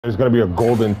There's gonna be a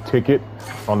golden ticket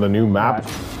on the new map.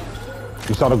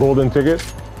 You saw the golden ticket?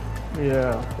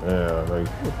 Yeah. Yeah, like,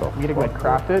 what the You gotta like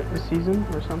craft it this season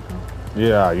or something?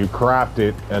 Yeah, you craft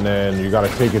it and then you gotta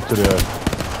take it to the...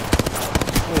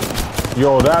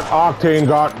 Yo, that Octane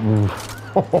got...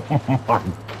 Oh my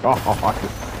god.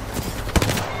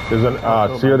 There's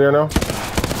an seer there now?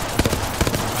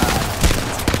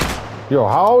 Yo,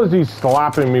 how is he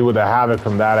slapping me with the Havoc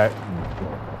from that?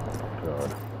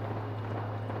 God.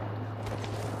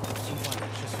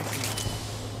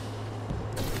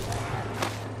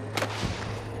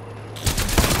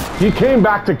 He came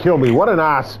back to kill me. What an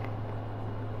ass.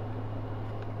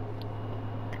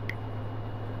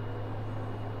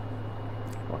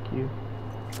 Fuck you.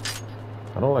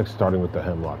 I don't like starting with the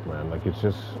hemlock, man. Like, it's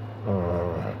just...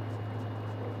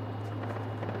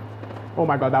 Oh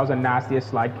my god, that was the nastiest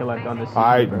slide kill I've done this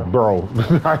season, bro.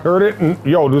 I heard it. And,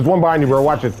 yo, there's one behind you, bro.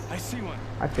 Watch it. I see one.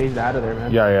 I phased out of there,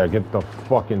 man. Yeah, get the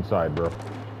fuck inside, bro.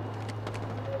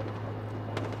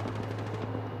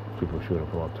 People shooting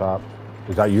from up top.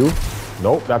 Is that you?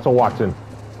 Nope, that's a Watson.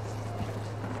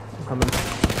 I'm coming.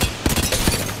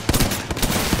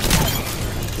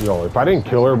 Yo, if I didn't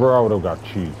kill her, bro, I would have got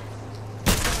cheese.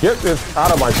 Get this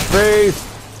out of my face.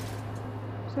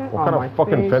 What kind of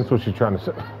fucking fence was she trying to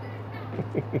set?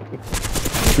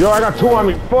 Yo, I got two on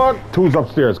me. Fuck. Two's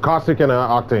upstairs. Caustic and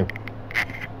Octane.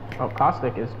 Oh,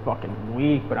 Caustic is fucking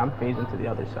weak, but I'm phasing to the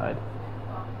other side.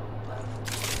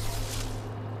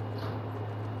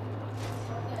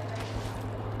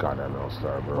 Goddamn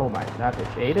L-Star, bro. Oh my, that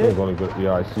bitch ate it?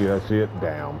 Yeah, I see it.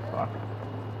 Damn. Fuck.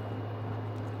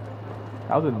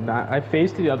 That was I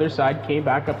phased to the other side, came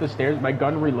back up the stairs, my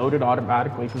gun reloaded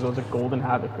automatically because it was a golden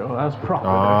Havoc, bro. That was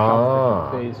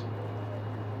proper. Phase.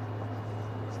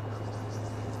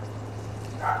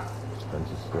 Fence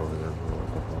is still here, bro. What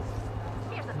the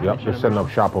fuck? Yep, they're setting up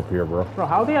shop up here, bro. Bro,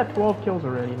 how are they at 12 kills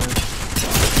already, man?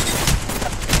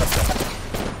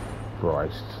 Bro, I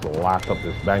slapped up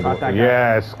this bangle.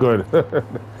 Yes, good.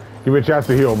 Give me a chance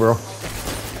to heal, bro.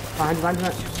 Behind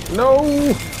you. No!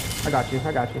 I got you.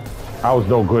 I was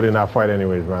no good in that fight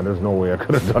anyways, man. There's no way I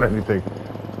could have done anything.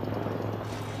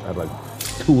 I had like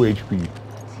 2 HP.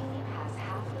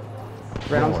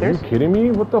 Right upstairs? Are you kidding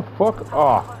me? What the fuck?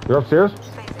 Oh, you're upstairs?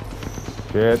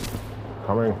 Shit.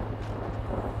 Coming.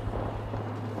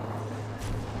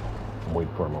 I'm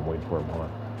waiting for him. Hold on.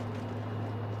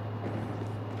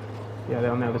 Yeah,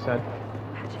 they're on the other side.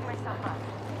 Patching myself up.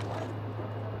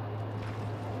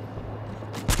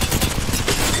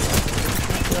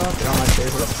 Get on my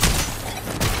stairs.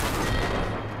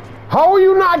 How are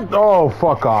you not? Oh,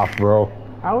 fuck off, bro.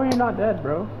 How are you not dead,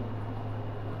 bro?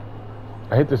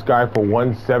 I hit this guy for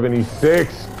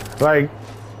 176. Like,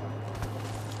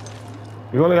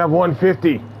 you only have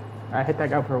 150. I hit that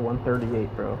guy for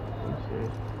 138, bro. I'm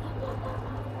serious.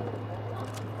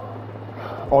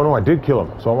 Oh no, I did kill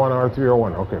him. So I'm on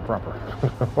R301. Okay, proper.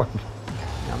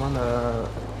 I'm on the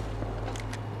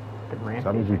ramp.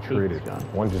 That means we traded.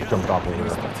 One just jumped off over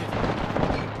there.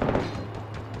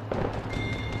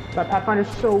 That Pathfinder's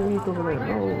so weak over there.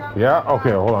 No. Yeah.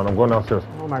 Okay. Hold on. I'm going downstairs.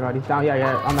 Oh my god, he's down.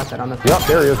 Yeah. On that side. Yep.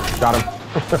 There he is. Got him.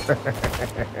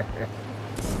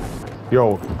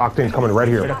 Yo, Octane's coming right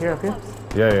here. Right up here.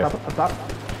 Yeah. Up top.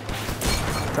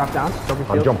 Drop down.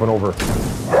 I'm jumping over.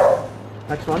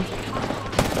 Next one.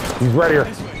 He's right here.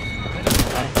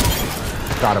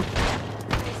 Got him.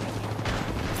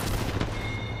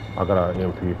 I got an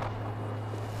EMP.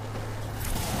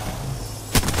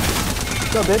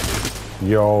 Go, bitch.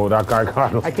 Yo, that guy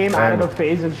got him. I came out of the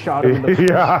phase and shot him in the face.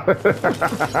 Yeah.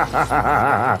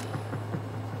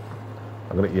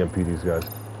 I'm gonna EMP these guys.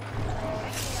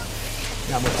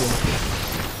 Yeah, I'm with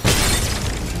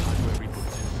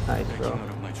you. Nice, bro.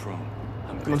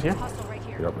 Someone's here?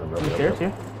 Yep. Stairs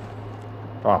here?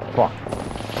 Oh, fuck.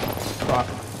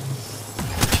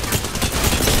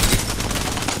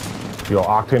 Yo,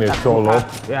 Octane is so low.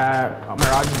 Yeah,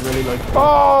 Mirage is really like...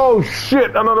 Oh,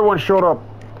 shit! Another one showed up.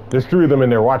 There's 3 of them in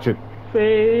there. Watch it.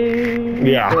 Fade.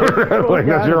 Yeah. Like,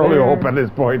 that's your only hope at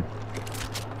this point.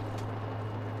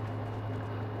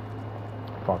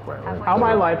 Fuck, man. How am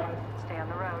I alive? Stay on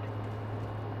the road.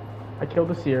 I killed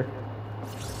the seer.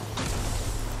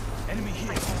 Enemy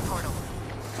here.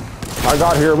 I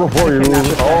got here before you.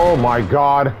 Oh, my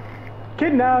God.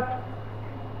 Kidnapped.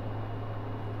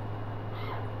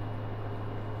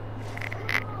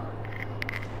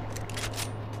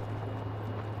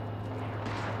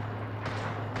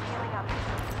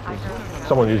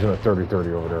 Someone using a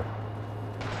 30-30 over there.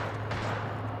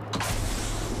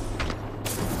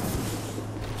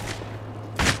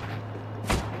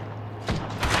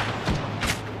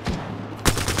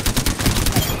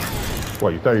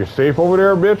 What, you thought you're safe over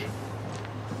there, bitch?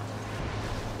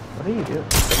 What do you do?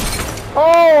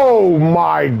 Oh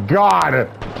my god!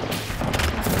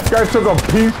 This guy took a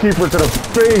Peacekeeper to the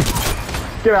face!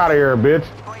 Get out of here, bitch.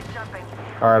 Boys jumping.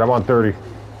 Alright, I'm on 30.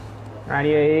 I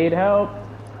need help.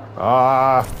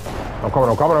 I'm coming.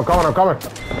 Oh,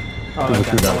 People okay.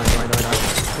 shoot down. Let's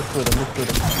shoot him.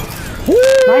 Woo!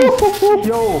 Nice!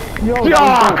 Yo!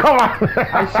 Yeah, come on!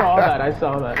 I saw that. I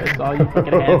saw you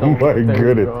fucking hands Oh on my me. There you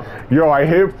goodness. go. Yo, I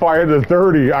hit fire to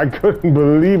 30. I couldn't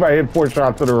believe I hit 4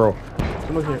 shots in a row.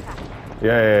 Someone's here.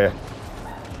 Yeah.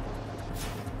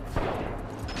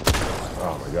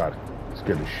 Oh my god.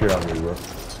 Scared the shit out of me, bro.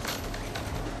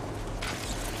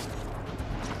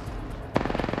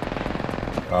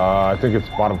 I think it's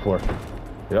bottom floor.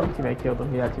 Yep. Teammate killed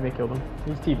him. Yeah, teammate killed him.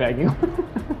 He's teabagging.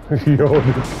 Yo,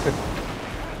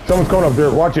 someone's coming up there.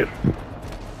 Watch it.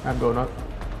 I'm going up.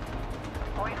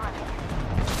 Boys running.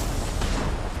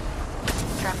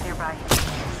 Trap nearby.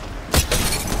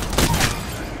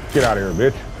 Get out of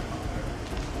here, bitch.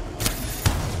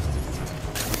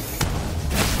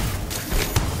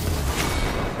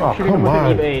 Oh, Shooting him come with an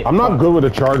on. EVA 8. I'm not good with a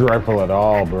charge rifle at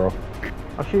all, bro.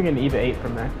 I'm shooting an EVA 8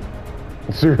 from there.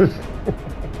 Serious?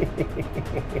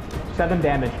 7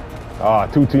 damage. Ah,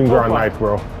 2 teams are on fuck. knife,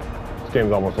 bro. This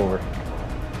game's almost over.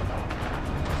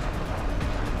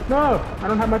 No, I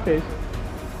don't have my face.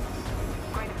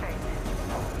 Going to face.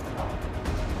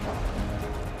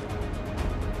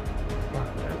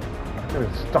 I'm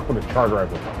getting stuck with a charge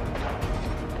rifle.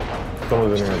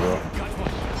 Someone's in here, bro.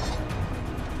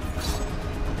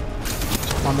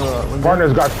 On the window.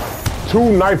 Partner's got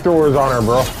 2 knife throwers on her,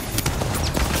 bro.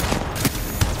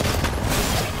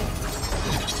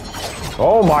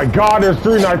 Oh my god, there's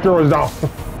 3 knife throwers down.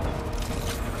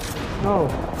 No.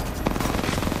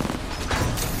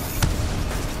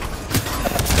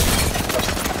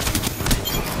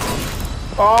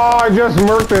 Oh, I just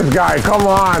murked this guy. Come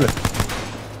on. Let's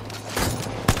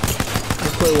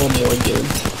play one more game.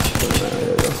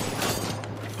 There we go.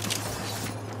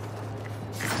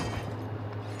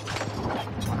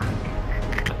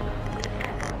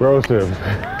 Broseph.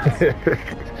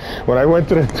 When I went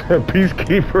to the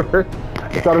Peacekeeper,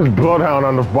 I thought it was Bloodhound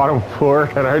on the bottom floor,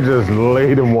 and I just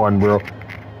laid him one, bro.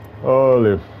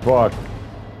 Holy fuck.